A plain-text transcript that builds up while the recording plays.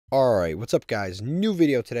Alright, what's up guys? New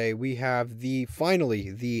video today. We have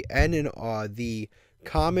finally the the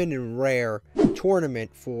common and rare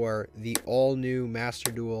tournament for the all new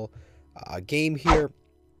Master Duel game here.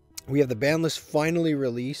 We have the ban list finally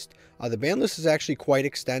released. The ban list is actually quite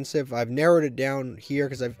extensive. I've narrowed it down here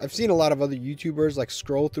because I've seen a lot of other YouTubers like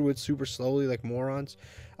scroll through it super slowly like morons.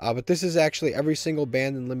 But this is actually every single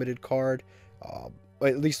banned and limited card.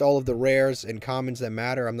 At least all of the rares and commons that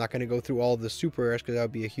matter. I'm not going to go through all of the super rares because that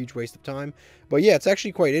would be a huge waste of time. But yeah, it's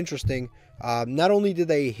actually quite interesting. Not only did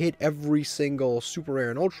they hit every single super rare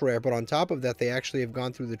and ultra rare, but on top of that, they actually have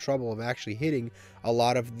gone through the trouble of actually hitting a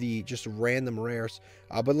lot of the just random rares.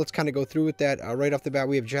 But let's kind of go through with that. Right off the bat,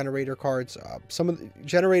 we have generator cards.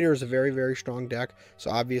 Generator is a very, very strong deck. So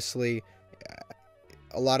obviously,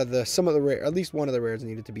 some of the rare, at least one of the rares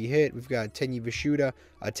needed to be hit. We've got Tenyi Vishuda.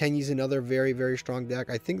 Tenyi's another very, very strong deck.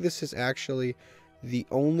 I think this is actually the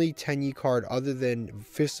only Tenyi card other than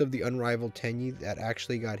Fist of the Unrivaled Tenyi that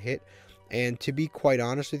actually got hit. And to be quite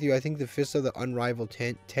honest with you, I think the Fist of the Unrivaled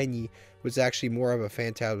Tenyi was actually more of a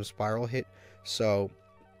Phantasm Spiral hit. So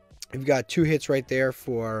we've got 2 hits right there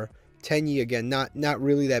for Tenyi. Again, not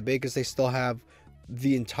really that big because they still have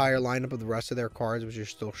the entire lineup of the rest of their cards, which are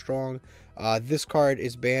still strong. This card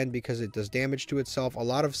is banned because it does damage to itself. A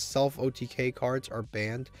lot of self OTK cards are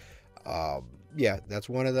banned. Yeah, that's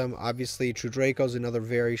one of them. Obviously, True Draco is another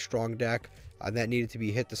very strong deck that needed to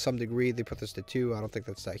be hit to some degree. They put this to 2. I don't think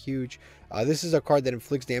that's that huge. This is a card that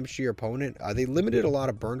inflicts damage to your opponent. They limited a lot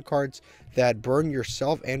of burn cards that burn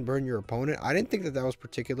yourself and burn your opponent. I didn't think that that was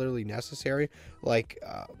particularly necessary. Like,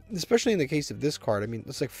 especially in the case of this card. I mean,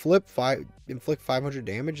 it's like inflict 500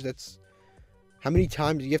 damage. That's how many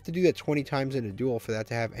times? You have to do that 20 times in a duel for that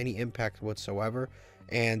to have any impact whatsoever.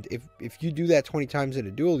 And if you do that 20 times in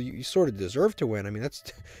a duel, you sort of deserve to win. I mean,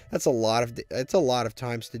 that's a lot of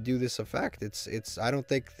times to do this effect. I don't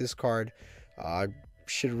think this card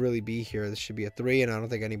should really be here. This should be a 3, and I don't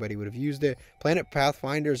think anybody would have used it. Planet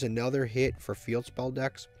Pathfinder is another hit for field spell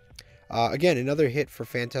decks. Again, another hit for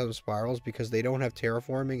Phantasm Spirals because they don't have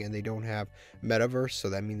terraforming and they don't have metaverse. So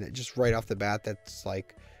that means that just right off the bat, that's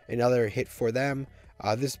like another hit for them.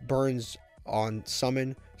 This burns on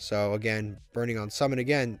summon. So again, burning on summon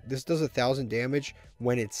again. This does 1,000 damage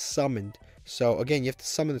when it's summoned. So again, you have to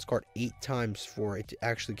summon this card 8 times for it to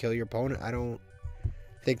actually kill your opponent. I don't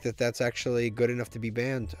think that that's actually good enough to be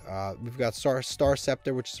banned. We've got Star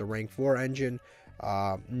Scepter, which is a rank 4 engine.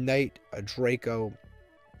 Knight, a Draco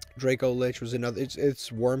Lich was another.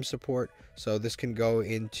 It's worm support, so this can go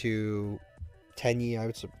into Tenyi,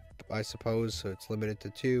 I suppose. So it's limited to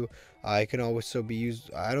 2. It can also be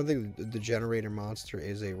used. I don't think the generator monster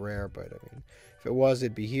is a rare, but I mean, if it was,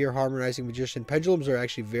 it'd be here. Harmonizing Magician. Pendulums are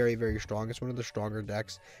actually very, very strong. It's one of the stronger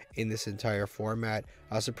decks in this entire format.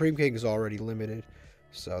 Supreme King is already limited,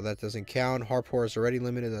 so that doesn't count. Harpor is already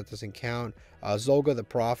limited. That doesn't count. Zolga the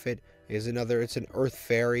Prophet is another. It's an Earth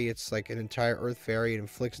Fairy. It's like an entire Earth Fairy. It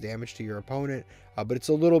inflicts damage to your opponent, but it's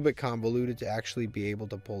a little bit convoluted to actually be able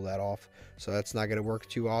to pull that off. So that's not going to work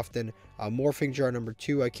too often. Morphing Jar number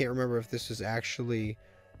 2. I can't remember if this is actually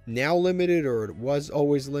now limited or it was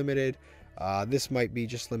always limited. This might be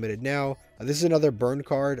just limited now. This is another burn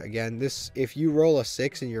card. Again, this, if you roll a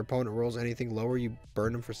 6 and your opponent rolls anything lower, you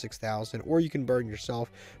burn them for 6,000, or you can burn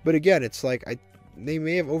yourself. But again, it's like they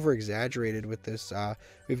may have over exaggerated with this.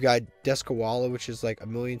 We've got Deskawala, which is like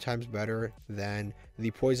 1,000,000 times better than the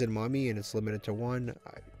Poison Mummy, and it's limited to 1.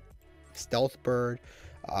 Stealth Bird.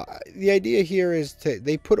 The idea here is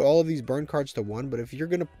they put all of these burn cards to 1, but if you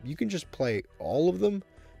can just play all of them,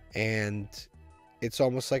 and it's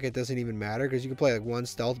almost like it doesn't even matter because you can play like 1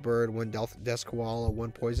 Stealth Bird, 1 Deskawala,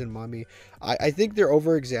 1 Poison Mummy. I think they're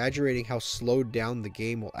over exaggerating how slowed down the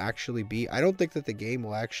game will actually be. I don't think that the game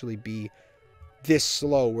will actually be this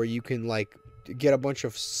slow where you can like get a bunch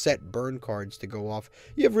of set burn cards to go off.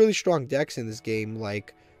 You have really strong decks in this game,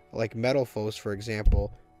 like Metal Foes, for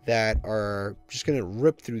example, that are just gonna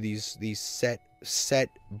rip through these set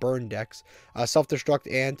burn decks.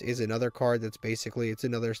 Self-Destruct Ant is another card that's basically, it's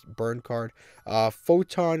another burn card.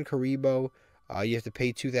 Photon Karibo, you have to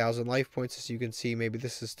pay 2,000 life points, as you can see. Maybe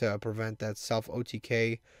this is to prevent that self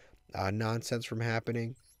OTK nonsense from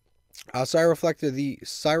happening. Reflector, the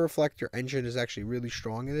Reflector engine is actually really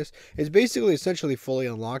strong in this. It's basically essentially fully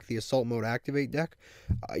unlocked the Assault Mode Activate deck.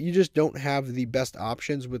 You just don't have the best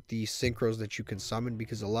options with the synchros that you can summon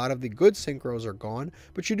because a lot of the good synchros are gone,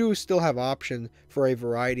 but you do still have option for a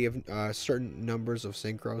variety of certain numbers of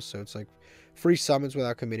synchros, so it's like free summons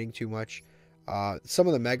without committing too much. Some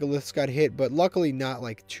of the megaliths got hit, but luckily not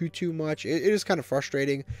like too much. It is kind of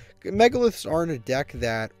frustrating. Megaliths aren't a deck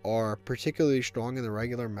that are particularly strong in the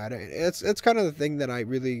regular meta. It's kind of the thing that I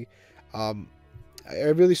really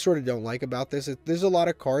sort of don't like about this. There's a lot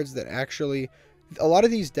of cards that actually, a lot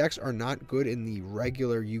of these decks are not good in the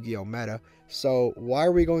regular Yu-Gi-Oh meta. So why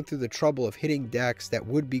are we going through the trouble of hitting decks that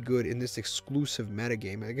would be good in this exclusive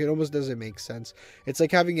metagame? Like, it almost doesn't make sense. It's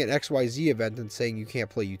like having an XYZ event and saying you can't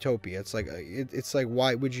play Utopia. It's like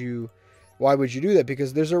why would you do that?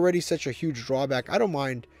 Because there's already such a huge drawback. I don't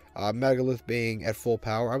mind Megalith being at full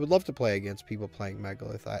power. I would love to play against people playing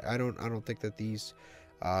Megalith. I don't think that these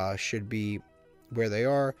should be where they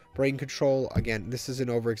are. Brain control, again, this is an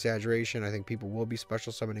over exaggeration. I think people will be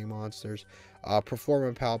special summoning monsters.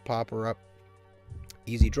 Perform Pal Popper up,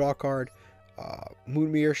 easy draw card.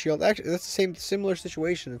 Moon Mirror Shield, actually that's the similar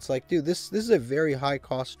situation. It's like, dude, this is a very high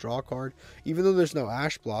cost draw card. Even though there's no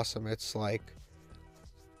Ash Blossom, it's like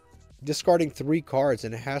discarding 3 cards,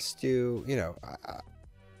 and it has to, you know,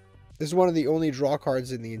 this is one of the only draw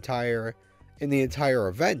cards in the entire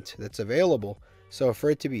event that's available. So for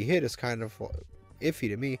it to be hit is kind of iffy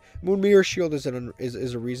to me. Moon Mirror Shield is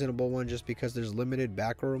a reasonable one, just because there's limited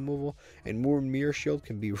back row removal, and Moon Mirror Shield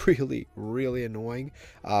can be really annoying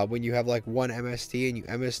when you have like one MST and you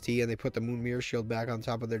MST and they put the Moon Mirror Shield back on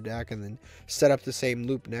top of their deck and then set up the same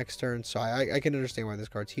loop next turn. So I can understand why this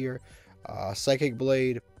card's here. Psychic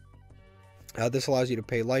Blade, this allows you to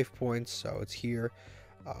pay life points, so it's here.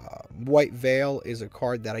 White Veil is a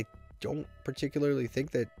card that I don't particularly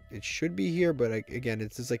think that it should be here, but again,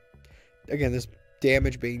 it's just like, again, this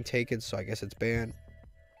damage being taken, so I guess it's banned.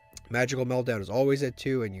 Magical Meltdown is always at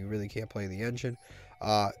 2, and you really can't play the engine.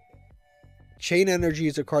 Chain Energy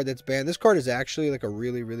is a card that's banned. This card is actually like a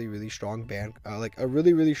really strong ban, like a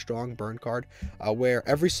really strong burn card, where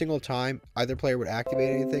every single time either player would activate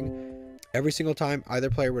anything,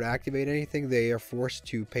 they are forced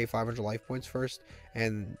to pay 500 life points first.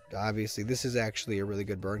 And obviously this is actually a really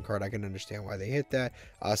good burn card. I can understand why they hit that.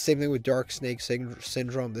 Same thing with Dark Snake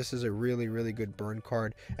Syndrome. This is a really good burn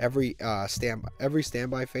card. Every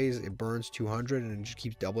standby phase, it burns 200 and it just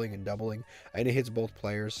keeps doubling and doubling, and it hits both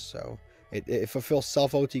players, so it fulfills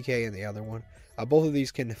self OTK in the other one. Both of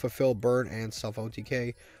these can fulfill burn and self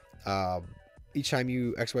OTK. Each time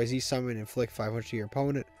you XYZ summon, inflict 500 to your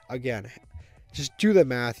opponent. Again, just do the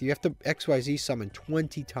math. You have to XYZ summon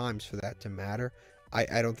 20 times for that to matter.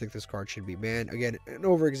 I don't think this card should be banned. Again, an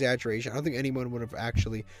over exaggeration. I don't think anyone would have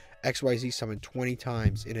actually XYZ summoned 20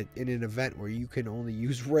 times in an event where you can only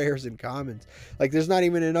use rares and commons. Like, there's not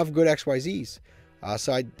even enough good XYZs.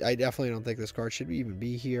 So I definitely don't think this card should even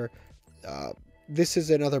be here. This is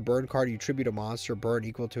another burn card. You tribute a monster, burn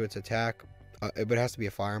equal to its attack, but it has to be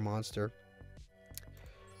a fire monster.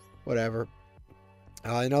 Whatever.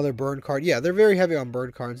 Another burn card. Yeah, they're very heavy on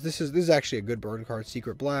burn cards. This is actually a good burn card.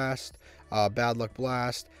 Secret Blast, Bad Luck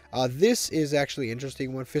Blast. This is actually an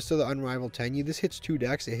interesting one. Fist of the Unrivaled Tenyi. This hits 2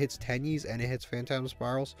 decks. It hits Tenyis and it hits Phantasm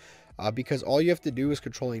Spirals. Because all you have to do is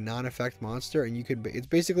control a non-effect monster, and you can. It's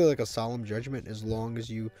basically like a Solemn Judgment as long as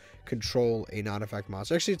you control a non-effect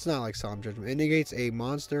monster. Actually, it's not like Solemn Judgment. It negates a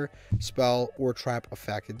monster, spell, or trap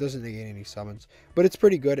effect. It doesn't negate any summons, but it's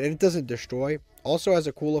pretty good, and it doesn't destroy. Also has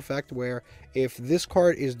a cool effect where if this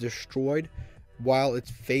card is destroyed while it's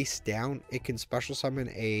face down, it can special summon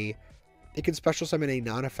a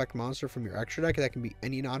non-effect monster from your extra deck. That can be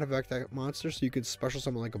any non-effect monster, so you could special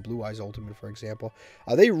summon like a Blue Eyes Ultimate, for example.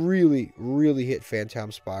 They really hit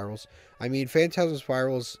Phantasm Spirals. I mean, Phantasm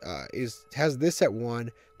Spirals has this at 1,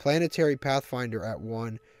 Planetary Pathfinder at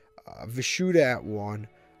 1, Vishuddha at 1.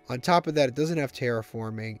 On top of that, it doesn't have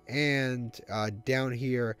Terraforming, and down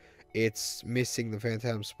here, it's missing the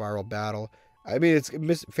Phantasm Spiral Battle. I mean, it's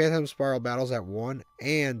Phantasm Spiral Battles at 1,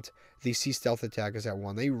 and the Sea Stealth Attack is at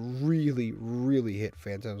 1. They really hit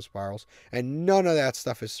Phantasm Spirals, and none of that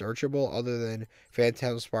stuff is searchable other than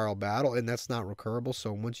Phantasm Spiral Battle, and that's not recurable,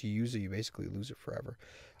 so once you use it, you basically lose it forever.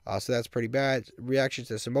 So that's pretty bad. Reaction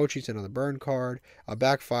to Samochi is another burn card.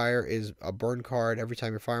 Backfire is a burn card. Every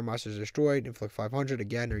time your fire monster is destroyed, inflict 500.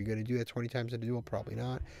 Again, are you going to do that 20 times in a duel? Probably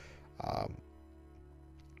not.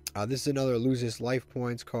 This is another loses life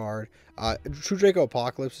points card. True Draco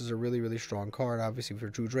Apocalypse is a really strong card, obviously, for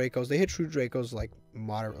True Dracos. They hit True Dracos like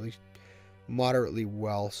moderately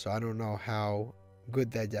well, so I don't know how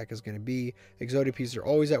good that deck is going to be. Exotic pieces are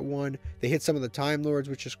always at 1. They hit some of the Time Lords,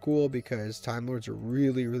 which is cool because Time Lords are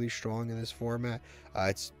really strong in this format.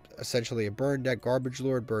 It's essentially a burn deck. Garbage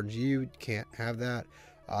Lord burns you. Can't have that.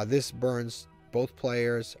 This burns both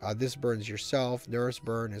players. This burns yourself. Nurse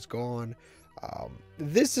Burn is gone.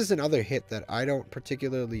 This is another hit that I don't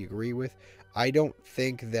particularly agree with. I don't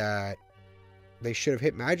think that they should have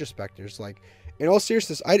hit Magispectors. Like, in all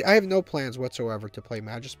seriousness, I have no plans whatsoever to play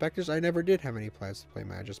Magispectors. I never did have any plans to play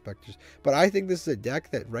Magispectors. But I think this is a deck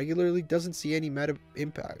that regularly doesn't see any meta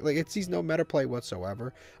impact. Like, it sees no meta play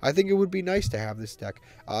whatsoever. I think it would be nice to have this deck.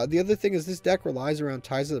 The other thing is this deck relies around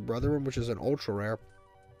Ties of the Brotherhood, which is an ultra rare.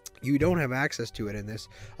 You don't have access to it in this.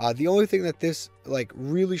 The only thing that this, like,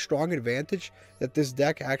 really strong advantage that this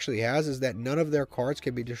deck actually has is that none of their cards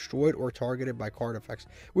can be destroyed or targeted by card effects,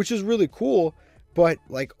 which is really cool. But,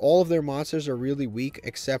 like, all of their monsters are really weak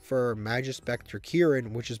except for Magispector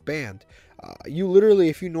Kieran, which is banned. You literally,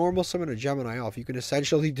 if you normal summon a Gemini Elf, you can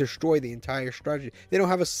essentially destroy the entire strategy. They don't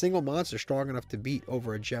have a single monster strong enough to beat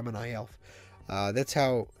over a Gemini Elf. That's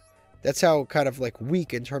how kind of like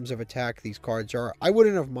weak in terms of attack these cards are. I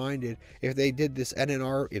wouldn't have minded if they did this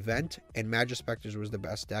NNR event and Magispectors was the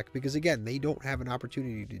best deck, because again, they don't have an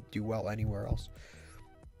opportunity to do well anywhere else.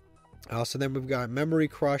 So then we've got Memory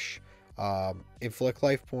Crush, inflict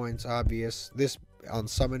life points, obvious. This on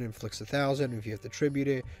summon inflicts 1,000. If you have to tribute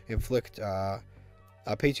it, inflict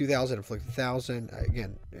pay 2,000, inflict 1,000.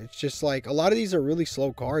 Again, it's just like a lot of these are really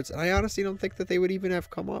slow cards, and I honestly don't think that they would even have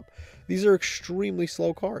come up. These are extremely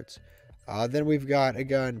slow cards. Then we've got,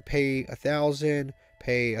 again, pay 1,000,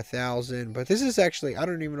 pay 1,000. But this is actually, I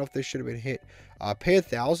don't even know if this should have been hit. Pay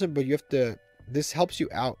 1,000, but you have to, this helps you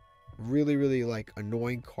out really, really like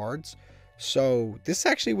annoying cards. So this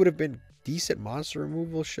actually would have been decent monster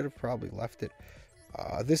removal. Should have probably left it.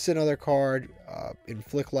 This is another card,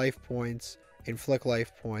 inflict life points, inflict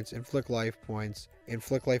life points, inflict life points,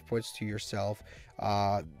 inflict life points to yourself.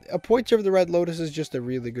 A Pointer of the Red Lotus is just a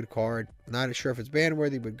really good card. Not sure if it's ban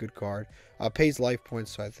worthy, but good card. Pays life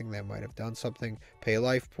points, so I think that might have done something. Pay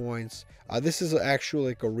life points. This is actually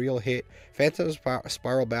like a real hit. Phantasm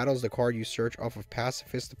Spiral Battle is the card you search off of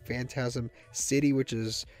Pacifist Phantasm City, which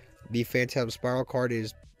is the Phantasm Spiral card,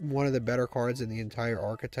 is one of the better cards in the entire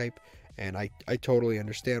archetype. And I totally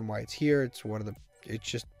understand why it's here. It's one of the, it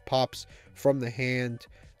just pops from the hand.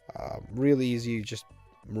 Really easy, just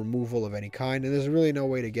removal of any kind, and there's really no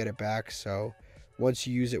way to get it back. So once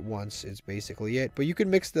you use it once, it's basically it. But you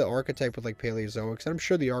can mix the archetype with like Paleozoics, and I'm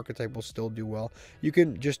sure the archetype will still do well. You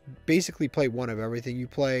can just basically play one of everything. You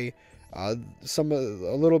play a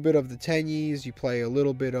little bit of the Tenyis, you play a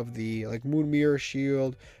little bit of the like Moon Mirror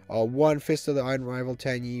Shield, one Fist of the Unrivaled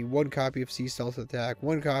Tenyi, one copy of Sea Stealth Attack,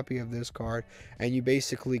 one copy of this card, and you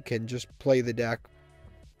basically can just play the deck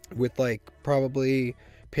with like probably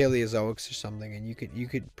Paleozoics or something, and you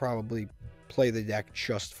could probably play the deck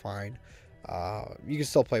just fine. You can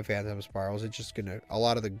still play Phantom Spirals. It's just gonna, a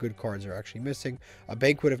lot of the good cards are actually missing. A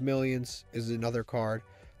Banquet of Millions is another card.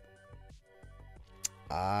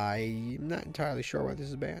 I'm not entirely sure why this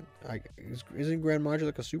is banned. Isn't Grand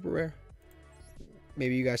Module a super rare?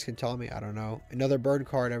 Maybe you guys can tell me. I don't know. Another burn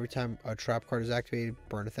card. Every time a trap card is activated,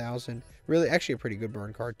 burn 1,000. Really, actually a pretty good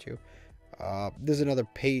burn card too. There's another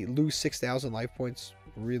lose 6,000 life points.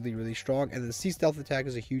 Really, really strong. And the Sea Stealth Attack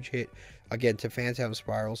is a huge hit, again, to Phantom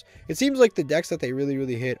Spirals. It seems like the decks that they really,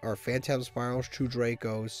 really hit are Phantom Spirals, True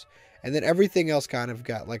Dracos, and then everything else kind of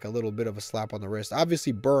got like a little bit of a slap on the wrist.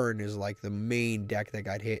 Obviously, Burn is like the main deck that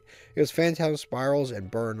got hit. It was Phantom Spirals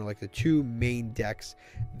and Burn are like the two main decks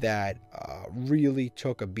that really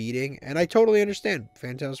took a beating. And I totally understand.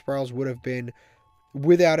 Phantom Spirals would have been,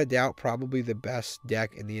 without a doubt, probably the best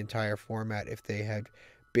deck in the entire format if they had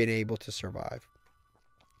been able to survive.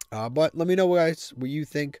 But let me know, guys, what you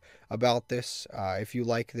think about this. If you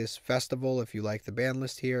like this festival, if you like the ban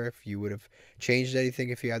list here, if you would have changed anything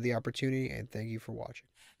if you had the opportunity. And thank you for watching.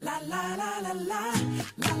 La la la la la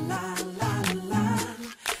la la la la la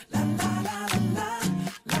la la la la.